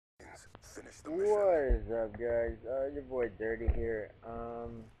finish the mission. What is up, guys? Your boy Dirty here.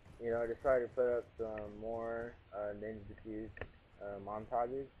 I decided to put up some more Ninja Defuse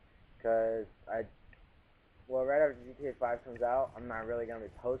montages, cause right after GTA 5 comes out, I'm not really gonna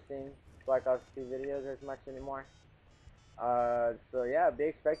be posting Black Ops 2 videos as much anymore. So yeah, be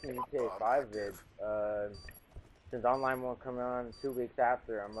expecting GTA 5 vids. Since online won't come on 2 weeks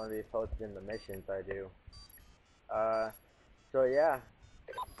after, I'm gonna be posting the missions I do. So yeah.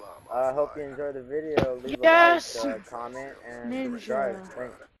 Hope you enjoy the video. Leave Yes! a like, comment, and Ninja. subscribe.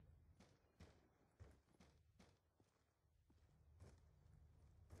 Thanks.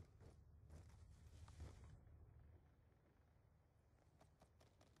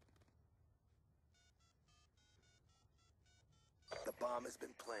 The bomb has been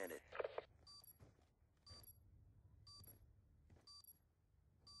planted.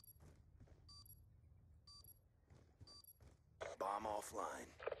 Bomb offline.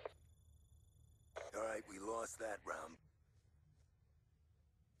 Alright, we lost that round.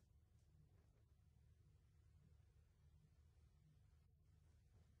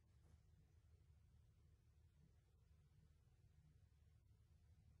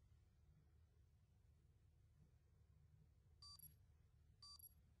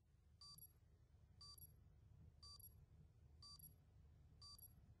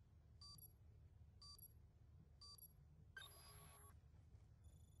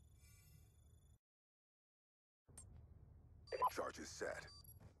 Charges set.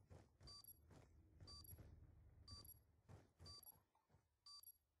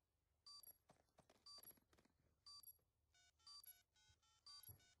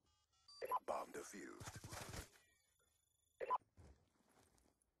 Bomb defused.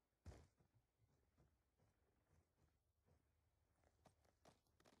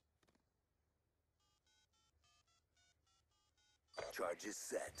 Charges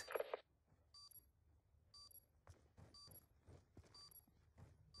set.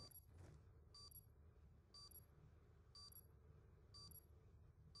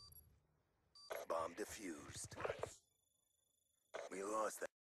 Bomb defused. We lost that.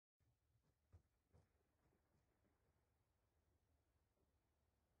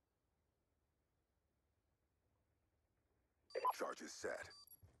 Charges set.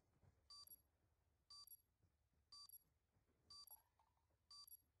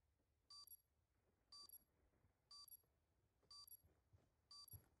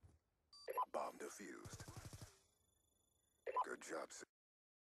 Bomb defused. Good job, sir.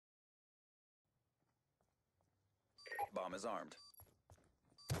 Bomb is armed.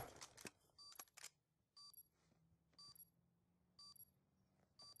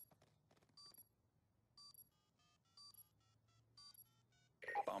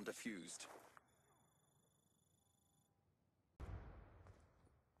 Bomb defused.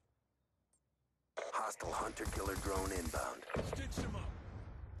 Hostile hunter-killer drone inbound. Stitch him up.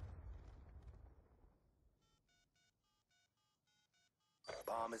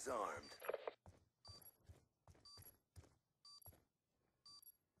 Bomb is armed.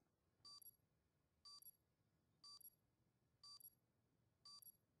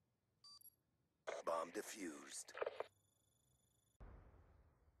 Bomb defused.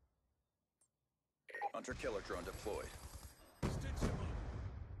 Hunter-killer drone deployed.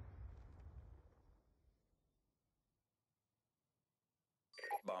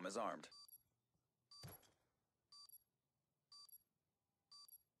 Bomb is armed.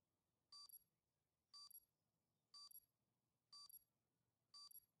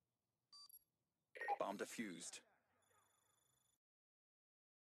 Bomb defused.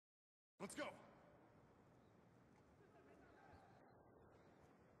 Let's go.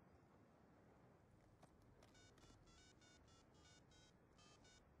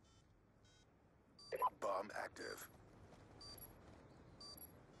 Bomb active.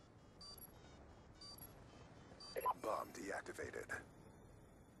 Bomb deactivated.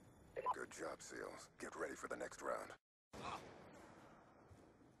 Good job, SEALs. Get ready for the next round.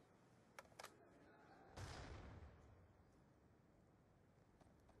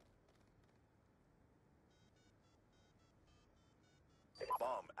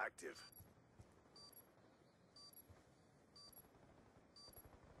 Bomb active.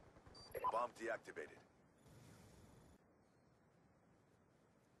 Bomb deactivated.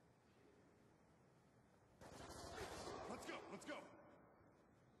 Let's go. Let's go.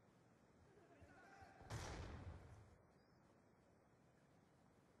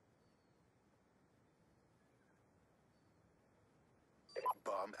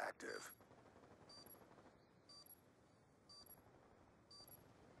 Bomb active.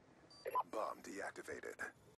 Bomb deactivated.